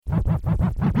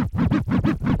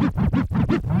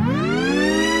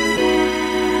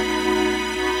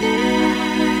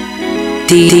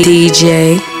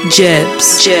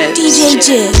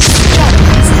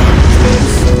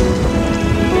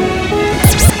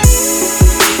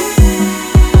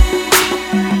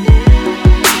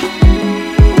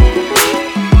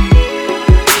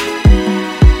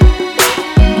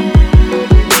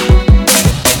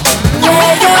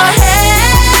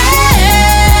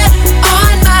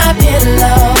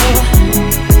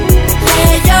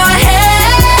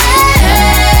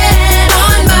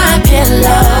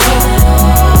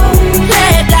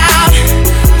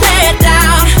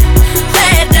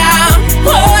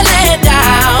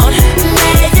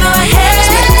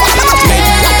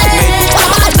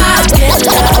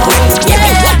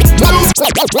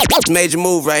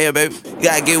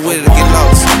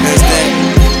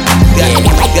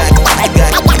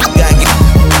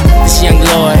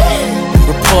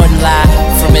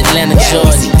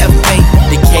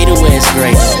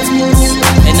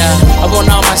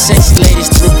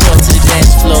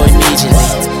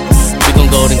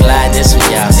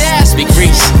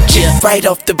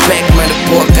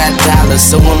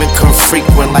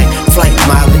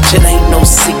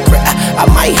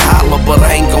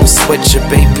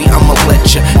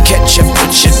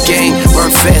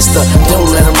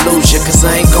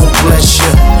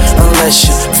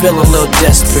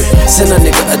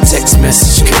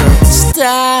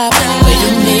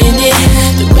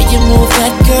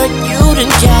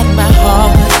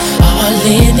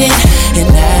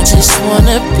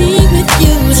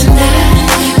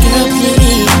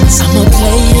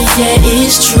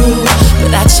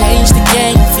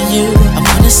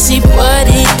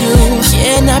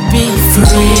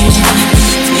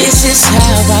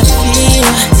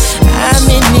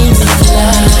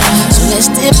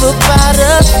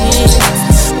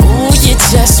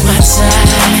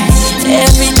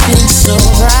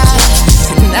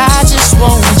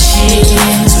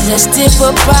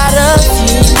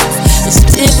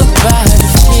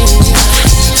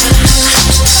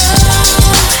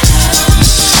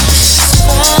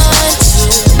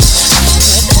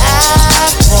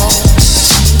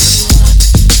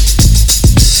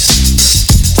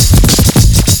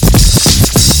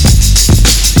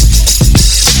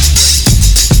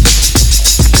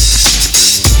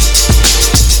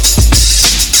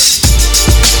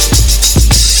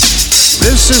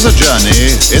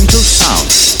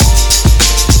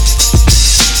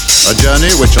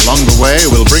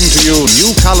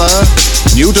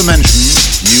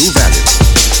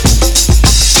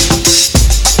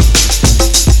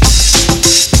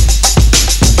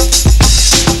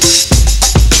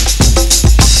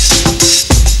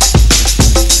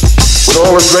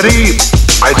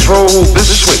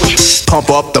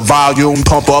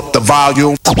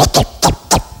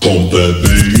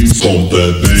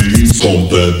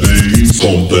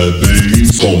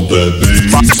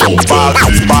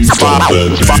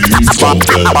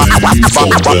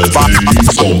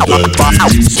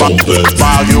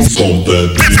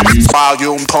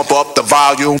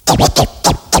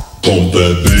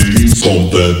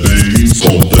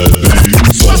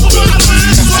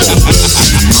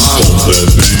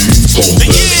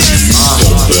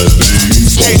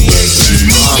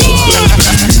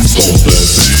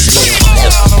Just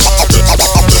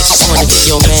wanna be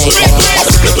your man, girl.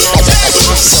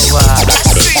 So, you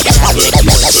understand,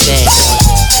 girl.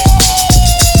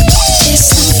 It's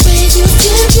the way you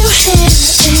give your hand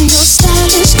and your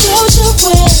stylish clothes you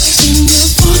wear. When you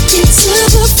walk into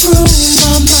the room,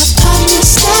 all my partners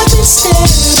stop and stare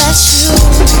at you.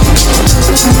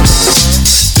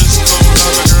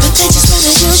 But they just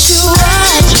wanna use you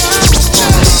right.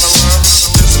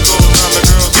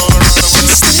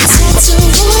 It's the tattoo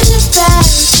on your back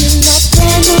and that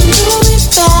brand new Louis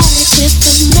bag with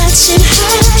the matching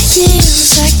high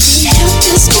heels. I can't help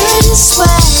this girl is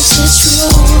swag. It's true.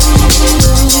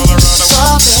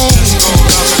 Oh baby,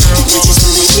 I just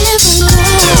wanna give you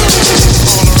love.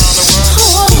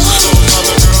 Girl,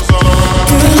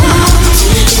 I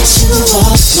can't get you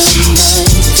off my mind.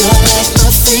 You're like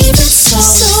my favorite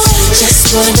song.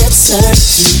 Just wanna turn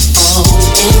you on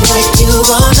and work you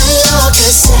on my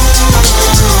longer side.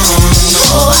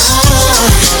 Oh,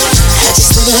 I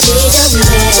just wanna be your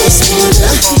man. Just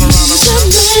wanna be your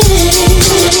man.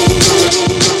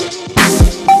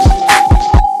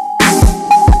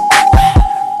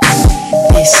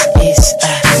 This is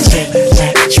a straight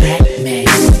rap track, man.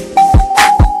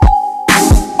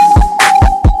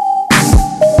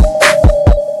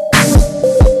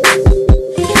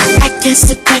 I can't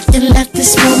sit back and let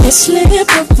this moment slip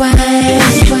away.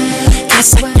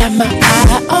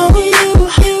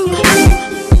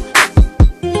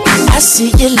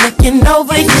 see you looking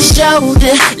over your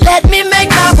shoulder. Let me make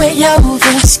my way over.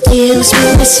 Excuse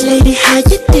me, Miss Lady, how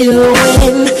you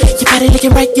doing? Your body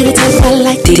looking right, you the type I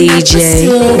like to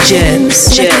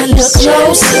JIbz. I look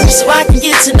closer so I can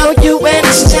get to know you and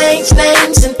exchange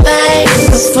names and things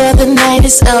before the night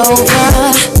is over.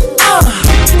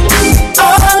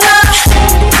 All I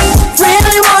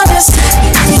really want is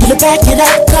you to back it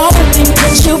up, go and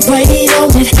put your weight on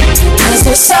it. Cause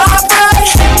it's alright,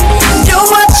 do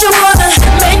what you wanna,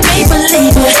 make me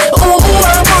believe it. Ooh,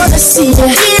 I wanna see you,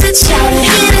 hit it, shout it,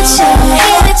 hit it, shout it,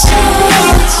 hit it, shout it,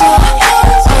 hit it, shout it.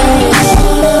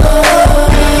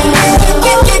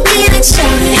 Hit it,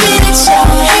 shout it, hit it, shout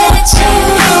it, hit it, shout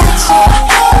it.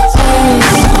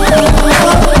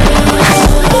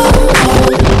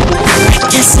 I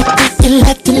guess if I can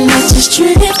let the night just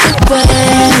drift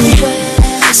away.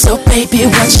 So baby,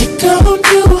 what you gon'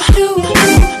 do?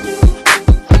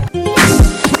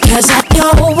 Cause I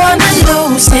don't wanna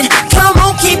lose it. Come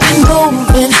on, keep it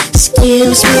moving.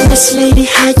 Excuse me, Miss Lady,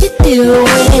 how you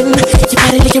doing? Your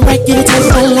body looking right, you the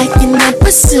type I like and I'm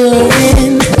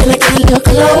pursuing. And I gotta look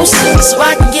closer so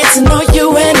I can get to know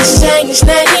you and exchange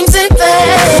names and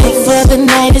things before the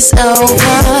night is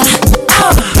over.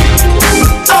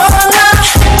 All I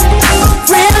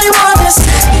really want is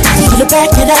you to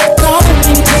back it up, go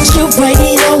and put your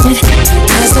weight on it.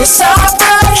 Cause it's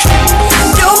alright,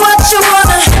 do what you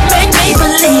wanna, make me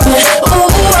believe it. Ooh,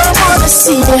 I wanna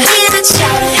see you. Hit it,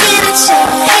 shout it, hit it, shout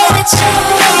it, hit it, shout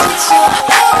it, hit it, shout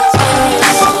it.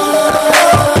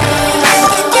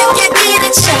 Hit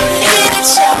it, shout it, hit it,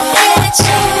 shout it, hit it,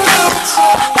 shout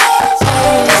it.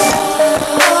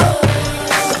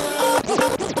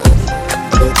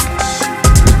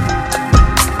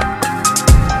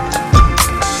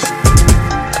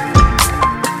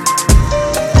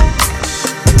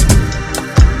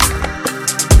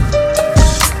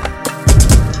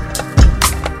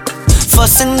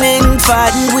 Fussing and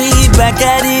fighting, we back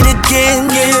at it again.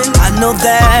 I know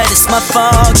that it's my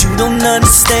fault, you don't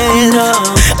understand.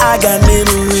 I got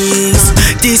memories,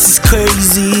 this is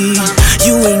crazy.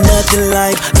 You ain't nothing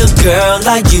like the girl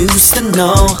I used to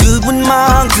know. Good with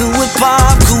mom, good with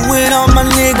pop, good with all my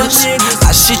niggas.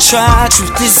 I should try,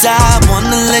 truth is I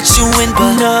wanna let you in,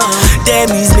 but damn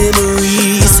these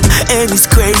memories, and it's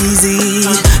crazy.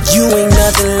 You ain't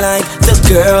nothing like the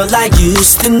girl I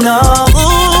used to know.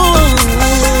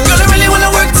 Girl, I really wanna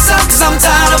work this out, cause I'm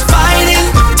tired of fighting.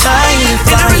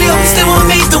 And I really hope you stay with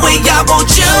me the way I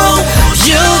want you.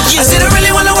 I said I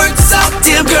really wanna work this out,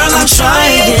 damn girl, I'm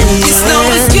trying. It's no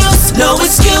excuse, no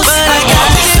excuse. I got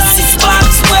this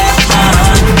spots where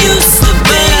I used to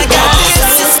be. I got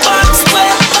this spots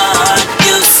where I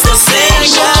used to be.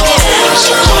 I'm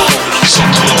so cold, I'm so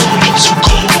cold, I'm so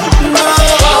cold.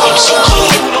 I'm so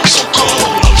cold, I'm so cold,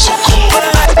 I'm so cold.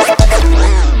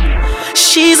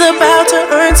 She's about to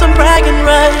earn some bragging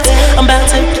rights. I'm about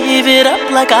to give it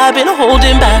up like I've been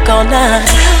holding back all night.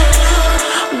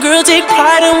 Girl, take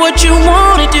pride in what you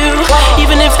wanna do,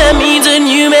 even if that means a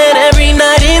new man every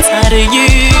night inside of you.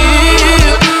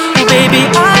 Well, baby,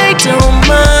 I don't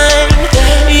mind.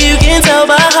 You can tell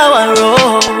by how I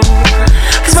roll.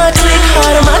 Cause my click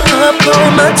hard and my cup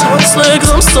cold, my tongue slur cause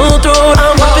I'm so throat.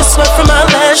 I'm wiping sweat from my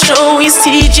last show. He's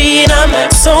TG and I'm back,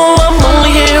 so I'm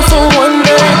only here for one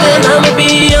night. Then I'ma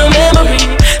be a memory.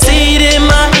 Say it in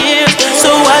my ear so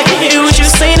I can hear what you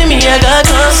say to me. I got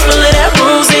guns full of that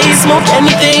rose. Smoke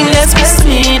anything that's best to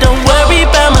me. Don't worry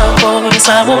about my voice,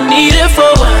 I won't need it for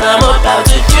what I'm about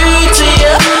to do to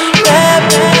you. Bad,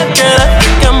 bad girl, I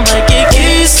think I might get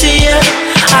used to you.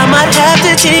 I might have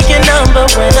to take your number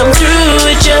when I'm through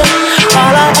with you.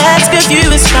 All I ask of you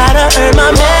is try to earn my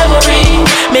memory.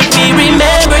 Make me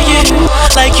remember you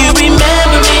like you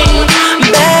remember me.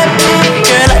 Bad, bad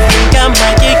girl, I think I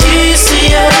might get used to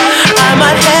you. I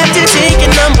might have to take your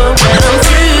number when I'm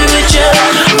through with you.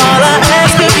 All I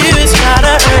ask of you is try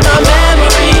to earn my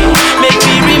memory. Make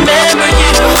me remember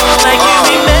you like you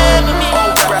remember me.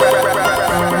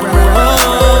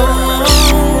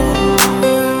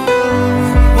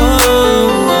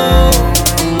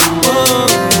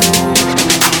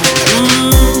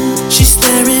 She's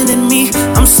staring at me,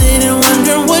 I'm sitting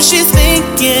wondering what she's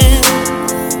thinking.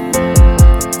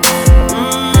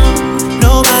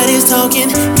 Nobody's talking,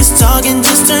 cause talking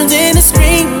just turns into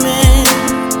screaming.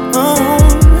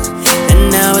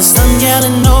 And now it's I'm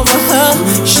yelling over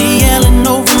her, she yelling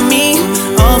over me.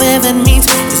 All that means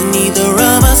is neither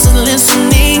of us is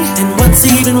listening. And what's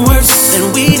even worse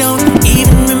than we don't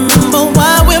even remember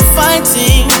why we're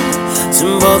fighting.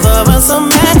 So both of us are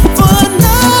mad for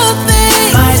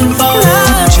nothing, fighting for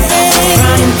nothing,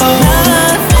 crying for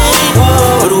nothing.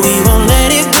 But we won't let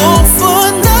it go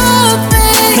for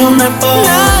nothing. No, not for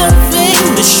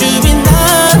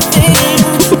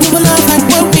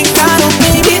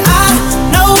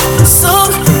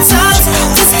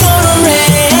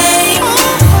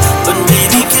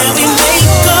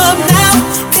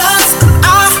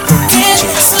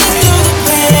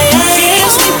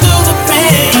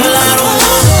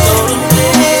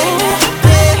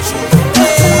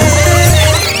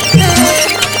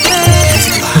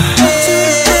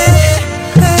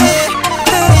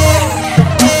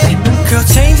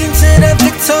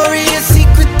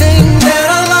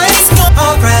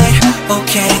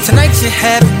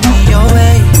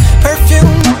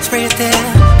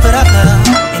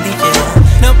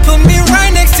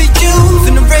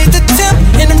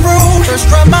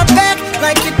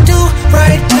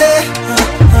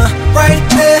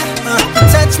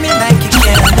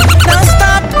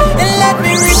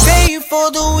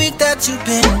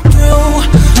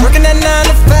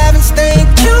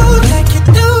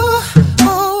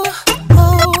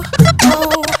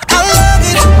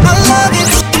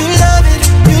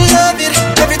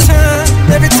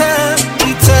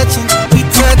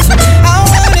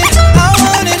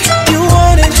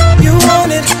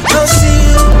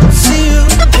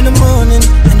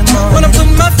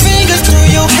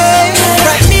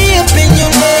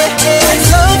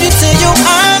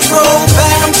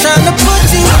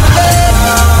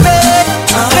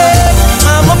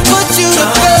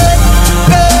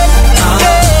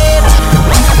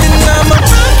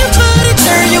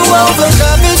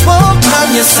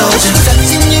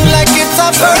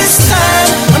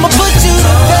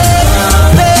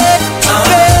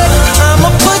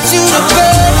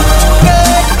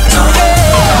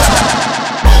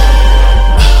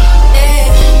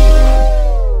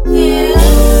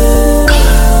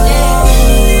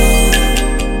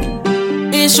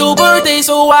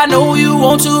I know you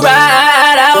want to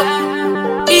ride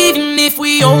out. Even if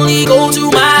we only go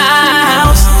to my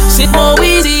house. Sit more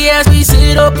easy as we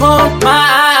sit upon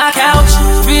my couch.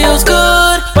 Feels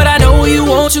good, but I know you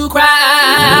want to cry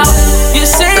out. You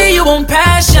say you want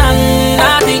passion,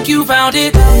 I think you found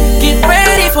it. Get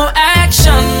ready for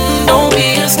action, don't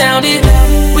be astounded.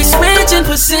 We switching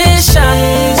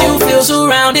positions, you feel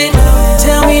surrounded.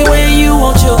 Tell me where you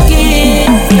want your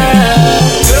gift,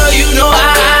 girl, you know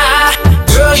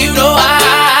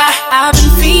I've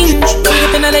been fiending,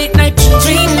 up in the late night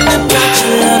dreaming about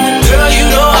your loving. Girl, you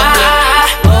know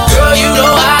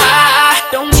I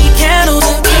don't need candles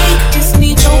and cake, just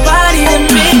need your body to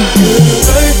make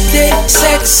birthday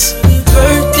sex,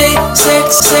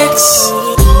 sex.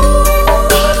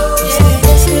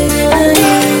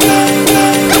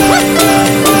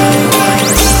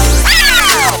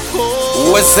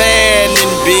 What's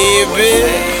happening, baby?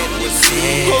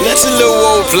 Let your little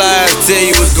old fly tell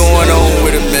you what's going on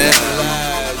with it, man.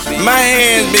 My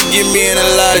hands been getting me in a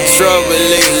lot of trouble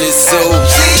lately, so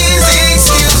please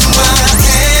excuse my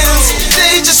hands.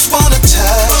 They just wanna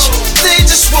touch, they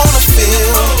just wanna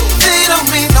feel. They don't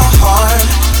mean no harm.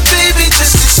 Baby,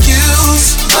 just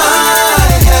excuse my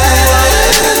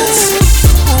hands.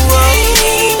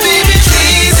 Baby,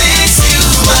 please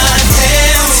excuse my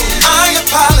hands. I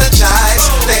apologize.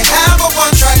 They have a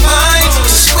one-track mind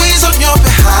to squeeze on your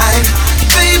behind.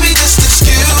 Baby, just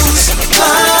excuse my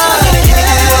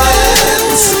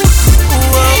hands.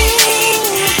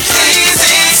 Please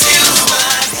excuse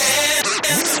my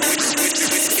hands.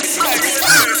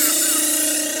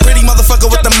 Pretty motherfucker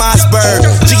with the Mossberg.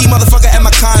 Jiggy motherfucker at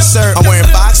my concert. I'm wearing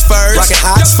box furs, rocking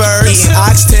Oxfords, eating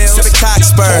oxtails, sipping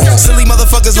Cockspur. Silly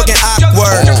motherfuckers looking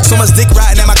awkward. So much dick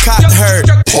riding at my cock hurt.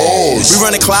 We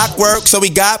running clockwork, so we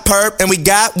got perp and we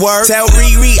got work. Tell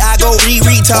Riri I go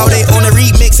retarded on the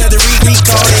remix, had to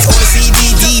record it on the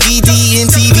CD, DVD, and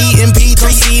TV,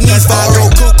 MP3. See me go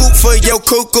cuckoo for your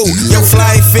cuckoo. Yo,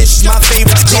 flying fish is my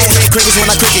favorite. Get it? Crickets when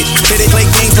I cook it. They play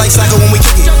games like soccer when we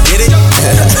kick it. Get it?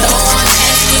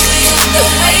 The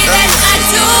way that I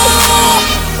do.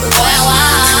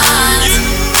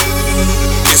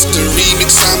 It's the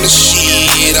remix, I'm the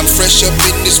shit. I'm fresh up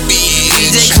in this bitch.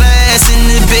 DJ Class in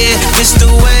the bed, Mr.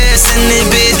 West in the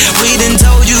bed. We done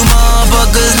told you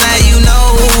motherfuckers, now you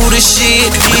know the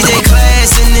shit. DJ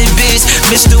Class in the bitch,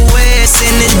 Mr. West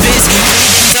in the bitch.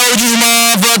 We told you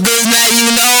motherfuckers, now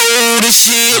you know the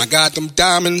shit. I got them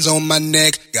diamonds on my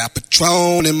neck, got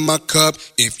Patron in my cup.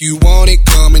 If you want it,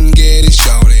 come and get it,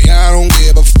 shorty. I don't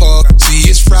give a fuck. See,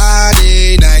 it's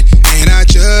Friday night, and I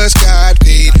just got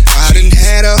paid. I done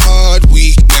had a hard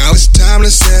week, now it's time to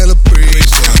celebrate.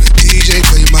 Tell the DJ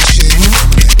play my shit,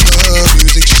 that club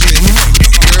music shit.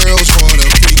 Girls wanna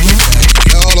freak,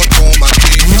 all up on my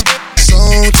dick.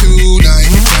 Song tonight,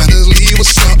 trying to leave with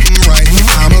something right.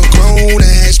 I'm a grown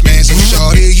ass man, so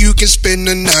shorty, you can spend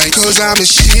the night. Cause I'm the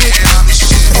shit, I'm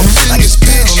in this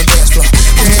bitch.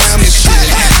 Yeah, I'm the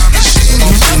shit,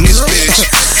 I'm in this bitch.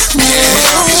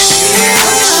 Yeah, I'm the shit,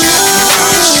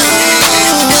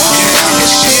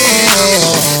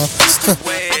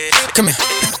 come here.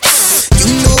 You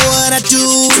know what I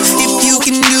do. If you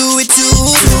can do it too,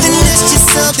 then that's just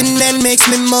something that makes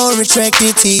me more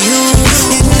attracted to you.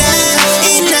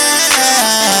 And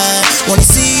I wanna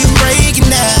see you breaking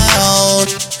down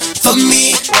for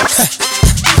me.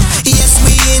 Yes,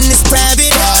 we in this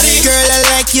private party. Girl, I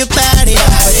like your body.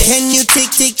 Can you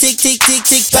tick, tick, tick, tick, tick,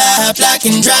 tick, pop, lock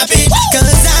and drop it? Cause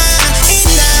I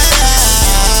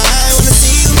wanna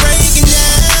see you breaking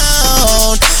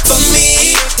down for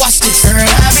me. Watch this. Girl,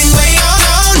 I've been waiting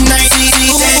all night.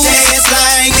 Dance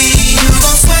like me. You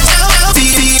gon' sweat out.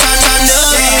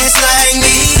 Dance like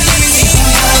me.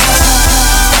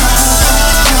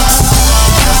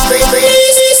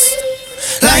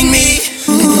 Like me.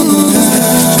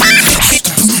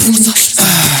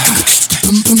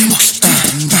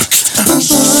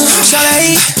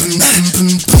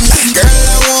 Girl,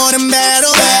 I wanna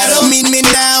battle. Meet me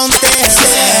downstairs.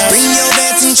 Bring your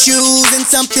dancing shoes and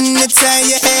something to tie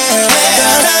your hair.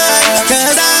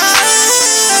 Cause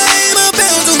I'm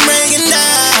about to break it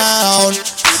down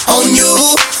on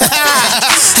you.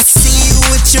 I see you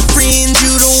with your friends,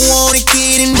 you don't wanna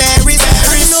get embarrassed.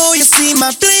 I know you see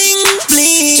my bling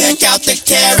bling. Check out the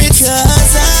carrots.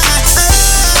 Cause I'm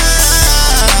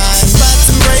about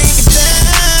to break it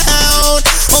down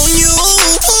on you.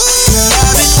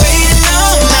 I've been waiting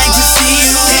all night to see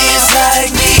you dance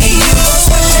like me.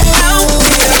 Out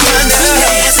here,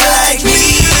 dance like me.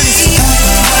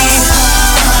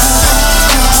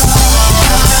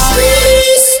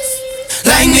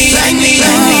 Like me, like me,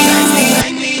 like me,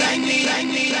 like me, like me, like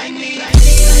me, like me, like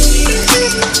me.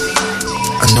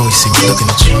 I know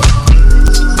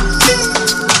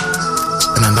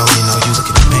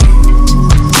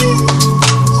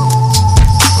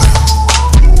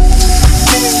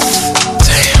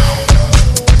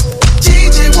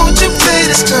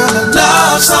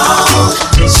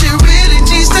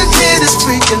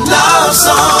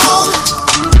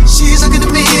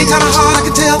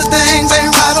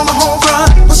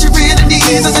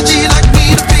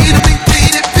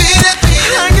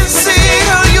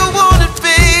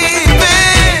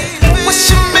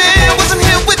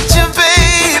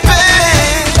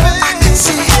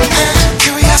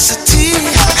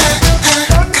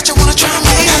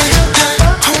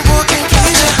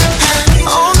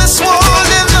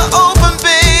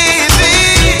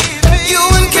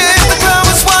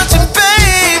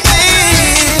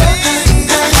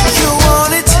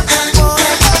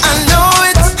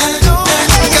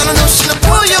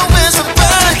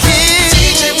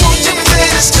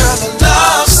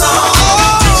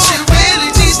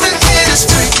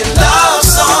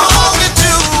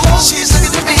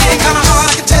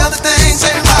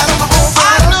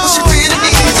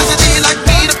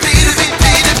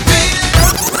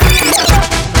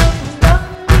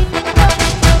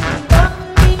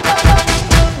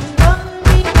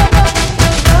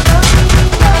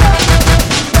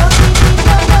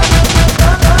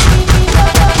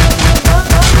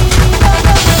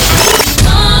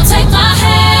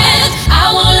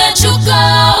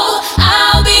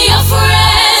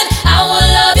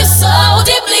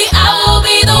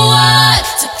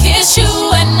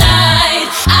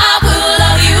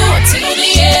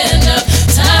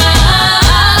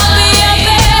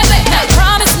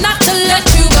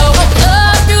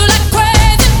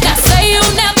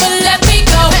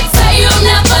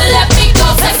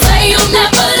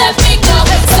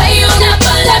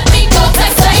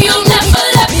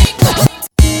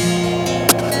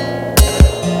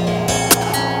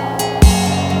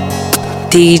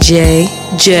DJ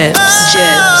JIbz.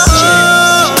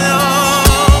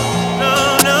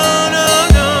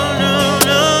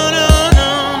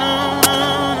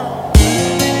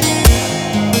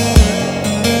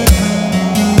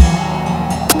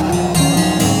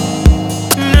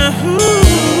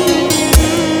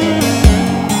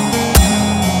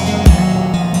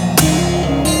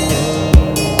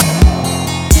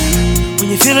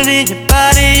 Feel it in your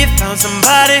body, you found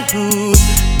somebody who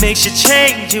makes you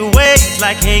change your ways,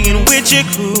 like hanging with your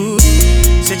crew.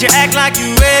 Said you act like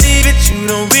you ready, but you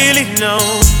don't really know.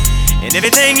 And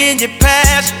everything in your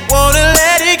past, you wanna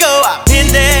let it go. I've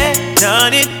been there,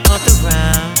 done it on the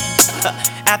round.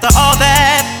 After all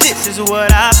that, this is what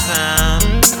I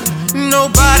found.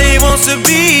 Nobody wants to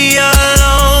be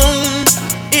alone.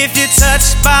 If you're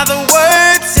touched by the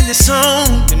words in the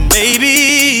song, then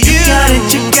maybe you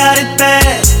got it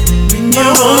bad. When you're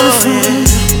on the phone,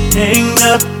 hang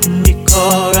up and you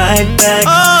call right back.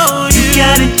 Oh, you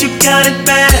got it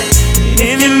bad.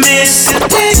 If you miss a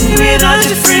day without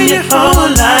your friend, your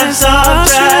whole life's off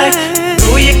track.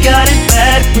 Know you got it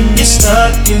bad when you're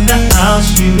stuck in the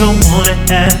house, you don't wanna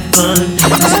have fun.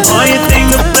 That's all you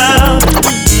think about.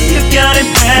 You got it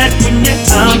bad when you're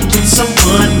out with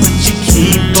someone, but you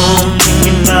keep on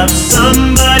thinking about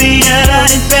somebody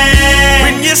else.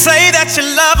 When you say that you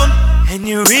love them, and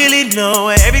you really know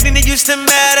everything that used to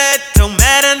matter don't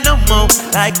matter no more.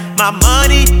 Like my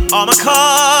money, all my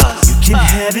cars, you can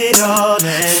have it all.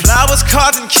 And flowers,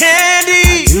 cards, and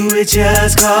candy, do it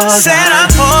just cause said I'm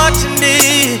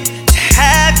fortunate to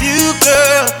have you,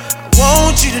 girl. I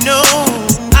want you to know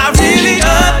I really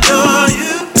adore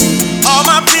you. All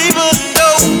my people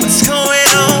know what's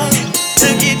going on.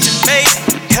 Look at your mate,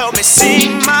 help me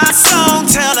sing my song.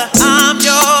 Tell her I'm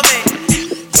your man,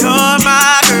 you're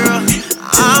my girl.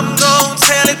 I'm gon'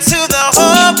 tell it to the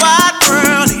whole wide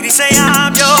world. They say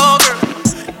I'm your girl,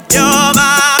 you're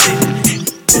my man.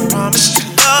 Promise to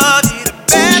love you the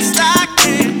best I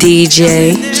can.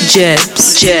 DJ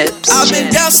JIbz. I've been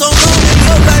down so long they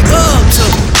look like up to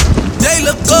me. They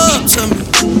look up to me.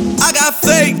 I got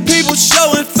fake people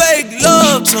showing fake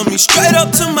love to me. Straight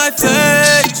up to my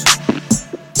face.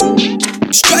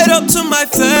 Straight up to my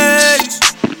face.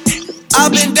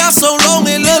 I've been down so long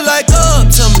it look like up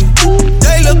to me.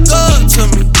 They look up to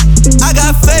me. I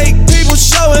got fake people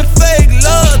showing fake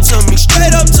love to me.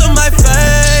 Straight up to my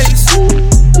face.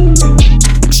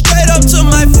 Straight up to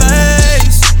my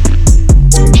face.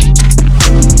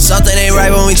 Something ain't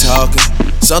right when we talking.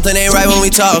 Something ain't right when we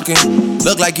talking.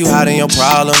 Look like you hiding your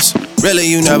problems. Really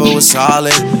you never was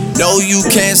solid. No, you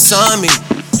can't sign me.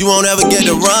 You won't ever get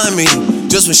to run me.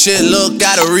 Just when shit look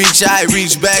gotta reach, I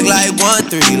reach back like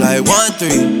 1-3, like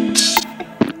 1-3.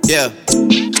 Yeah.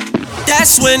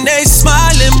 That's when they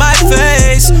smile in my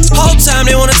face. Whole time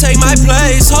they wanna take my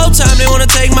place. Whole time they wanna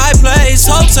take my place.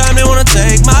 Whole time they wanna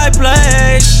take my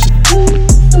place.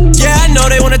 Yeah, I know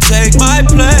they wanna take my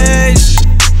place.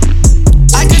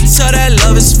 I can tell that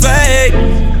love is fake.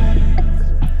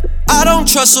 I don't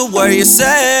trust a word you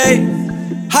say.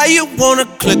 How you wanna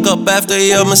click up after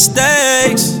your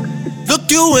mistakes? Look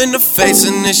you in the face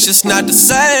and it's just not the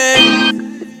same.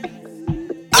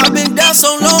 I've been down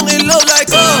so long it look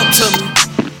like up to me.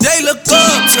 They look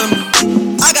up to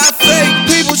me. I got fake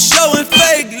people showing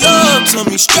fake love to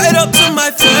me. Straight up to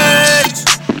my face.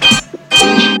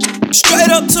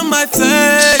 Straight up to my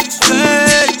face.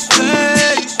 Face,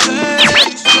 face, face.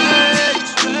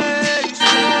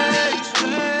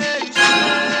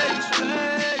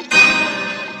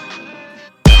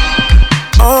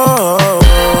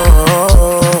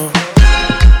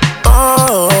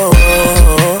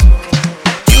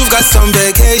 Some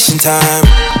vacation time.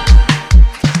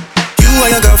 You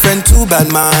and your girlfriend, too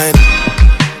bad mind.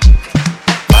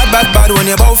 Bad when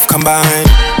you both combine.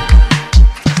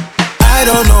 I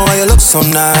don't know why you look so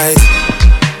nice.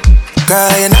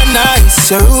 Girl, you're not nice,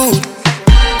 you're rude.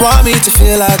 Want me to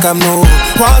feel like I'm new.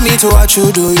 Want me to watch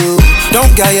you do you.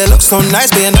 Don't get you look so nice,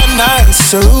 but you're not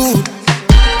nice, you're rude.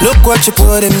 Look what you're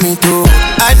putting me through.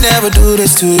 I'd never do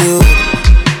this to you.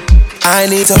 I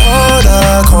need to hold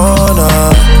a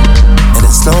corner. And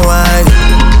it's no wine.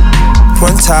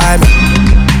 One time.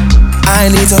 I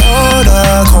need to hold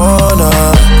a corner.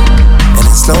 And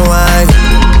it's no wine.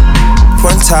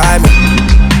 One time.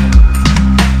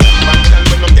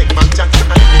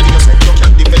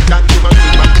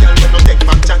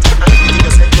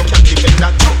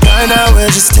 Right now we're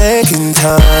just taking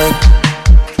time.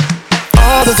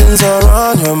 All the things are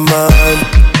on your mind.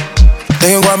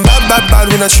 They ain't going bad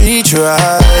when I treat you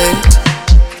right.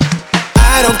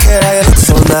 I don't care how you look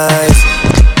so nice.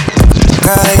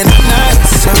 Girl, you're not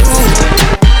nice, you're rude.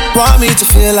 Want me to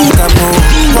feel like I'm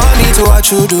new. Want me to watch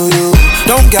what you do, you.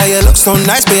 Don't get you look so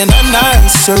nice, but you're not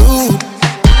nice, so rude.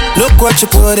 Look what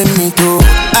you're putting me through.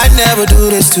 I never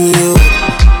do this to you.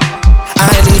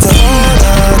 I need to hold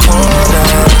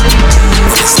up.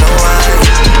 It's no wine.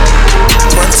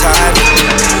 One time.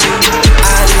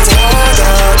 I need to hold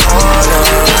up.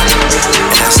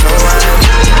 And that's no wine.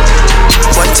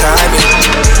 One time.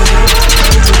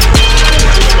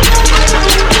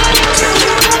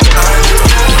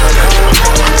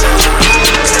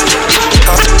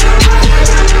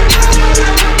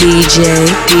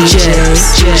 JIbz.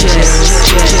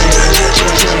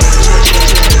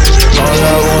 All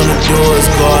I wanna do is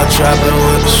go out trapping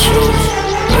with the shoes.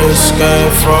 Wrist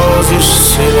game froze, you should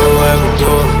see the way we do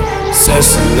it.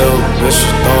 Sexy little bitch,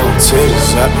 you throwing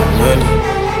titties out the window.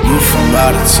 You from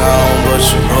out of town, but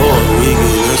you know what we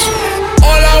get with you.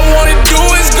 All I wanna do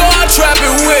is go out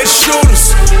trapping with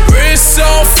shooters. Wrist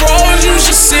on froze, you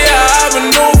should see how I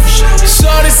maneuver.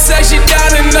 Shorty sexy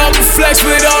down and up and flex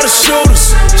with all the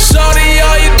shooters. Shorty,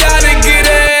 all you gotta get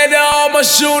ahead of all my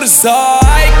shooters. Oh,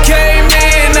 I came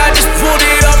in, I just pulled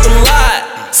it off the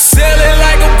lot. Sailing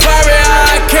like a pirate,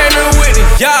 I came in with a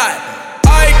yacht.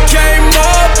 I came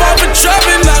up off a drop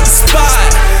and out the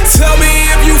spot. Tell me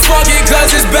if you fucking,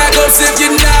 cause it's backups if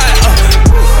you're not.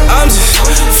 I'm just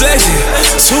flexing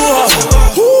too hard.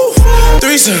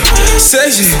 Threesome,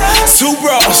 section, two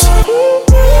bras.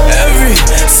 Every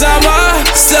time I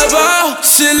step out,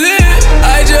 shit lit.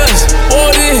 I just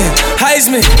bought in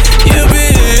Heisman, you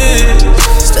bitch.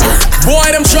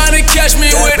 Boy, them trying to catch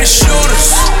me with the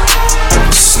shooters.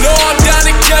 Snow, I'm down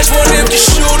to catch one of the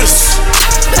shooters.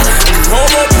 No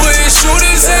more putting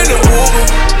shooters in the Uber.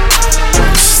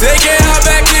 They can't hop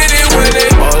back in it when they.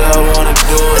 All I wanna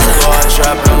do is go out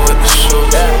trapping with the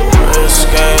shooters. Wrist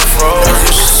game froze,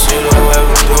 you should see the way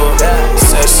we do it.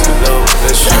 Sexy little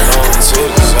bitch, you know the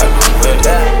titties out the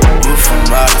window. You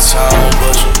from out of town,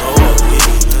 but you know what we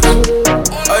do.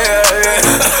 Oh yeah.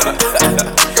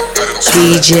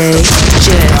 JIbz.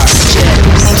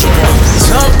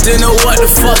 Jumped into what the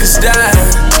fuck is that?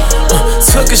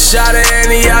 Took a shot at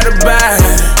any out the bag.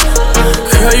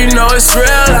 Girl, you know it's real,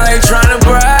 I ain't tryna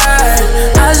brag.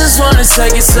 I just wanna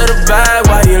take it to the bag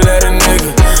while you let a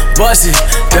nigga bust it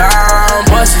down,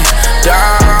 bust it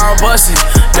down, bust it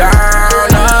down,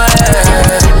 oh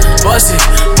yeah. Bust it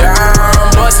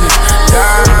down, bust it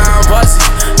down, bust it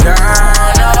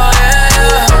down, oh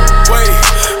yeah. Wait,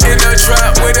 in the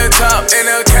trap with the top and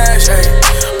the cash, ayy.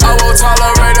 I won't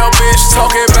tolerate a bitch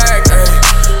talking back, ayy.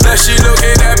 That she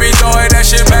looking at me throwing that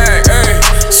shit back, ayy.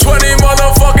 20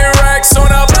 motherfucking racks on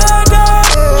a bag.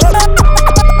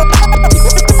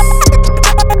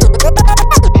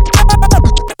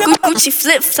 Gucci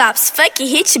flip-flops, fuck it,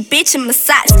 hit your bitch in my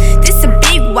socks. This a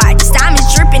big watch,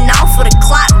 diamonds dripping off of the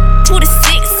clock. Pull the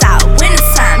 6 out, winter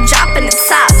time, dropping the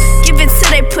top. Give it to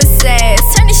they pussy ass,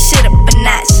 turn this shit up a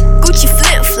notch. Gucci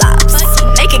flip-flops,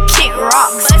 make a kick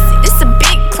rocks. This a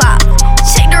big clock,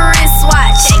 check the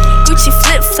wristwatch. Gucci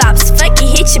flip-flops, fuck it,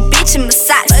 hit your bitch in my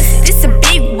socks. This a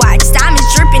big watch, diamonds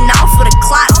dripping off of the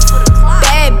clock.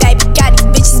 Bad baby, got these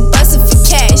bitches bustin' for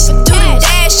cash. Do the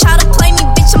dash, try to play me,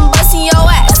 bitch, I'm bustin' your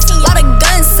ass. Lot of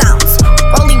gun sounds,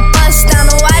 rolling bust down.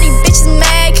 Know why these bitches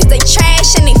mad, cause they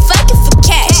trash and they fucking for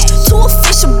cash. Too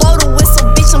official, blow the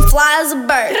whistle, bitch, I'm fly as a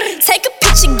bird. Take a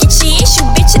picture, get your issue,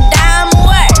 bitch, a dime a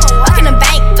word. Walk in the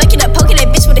bank, fuck it up, poking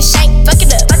that bitch with a shank, fuck it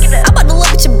up. I'm about to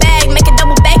look at your bag, make a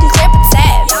double back and clear up a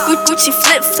tab. Gucci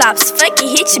flip-flops, fuck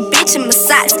it, hit your bitch in my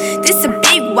socks. This a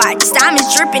big watch, diamonds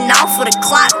dripping off of the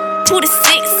clock. Pull the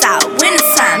 6 out, winter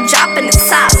time, dropping the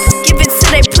top. Give it to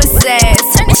they pussy ass,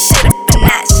 turn this shit up a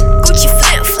notch. Gucci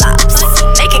flip-flops,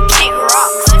 make a kick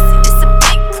rocks. This a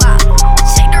big clock,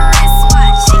 check the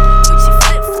wristwatch. Gucci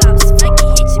flip-flops, fuck it,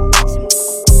 hit your bitch in my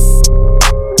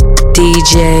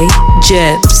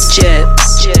JIbz.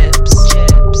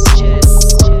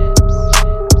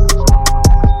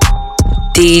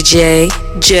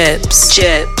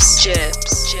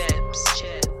 JIbz.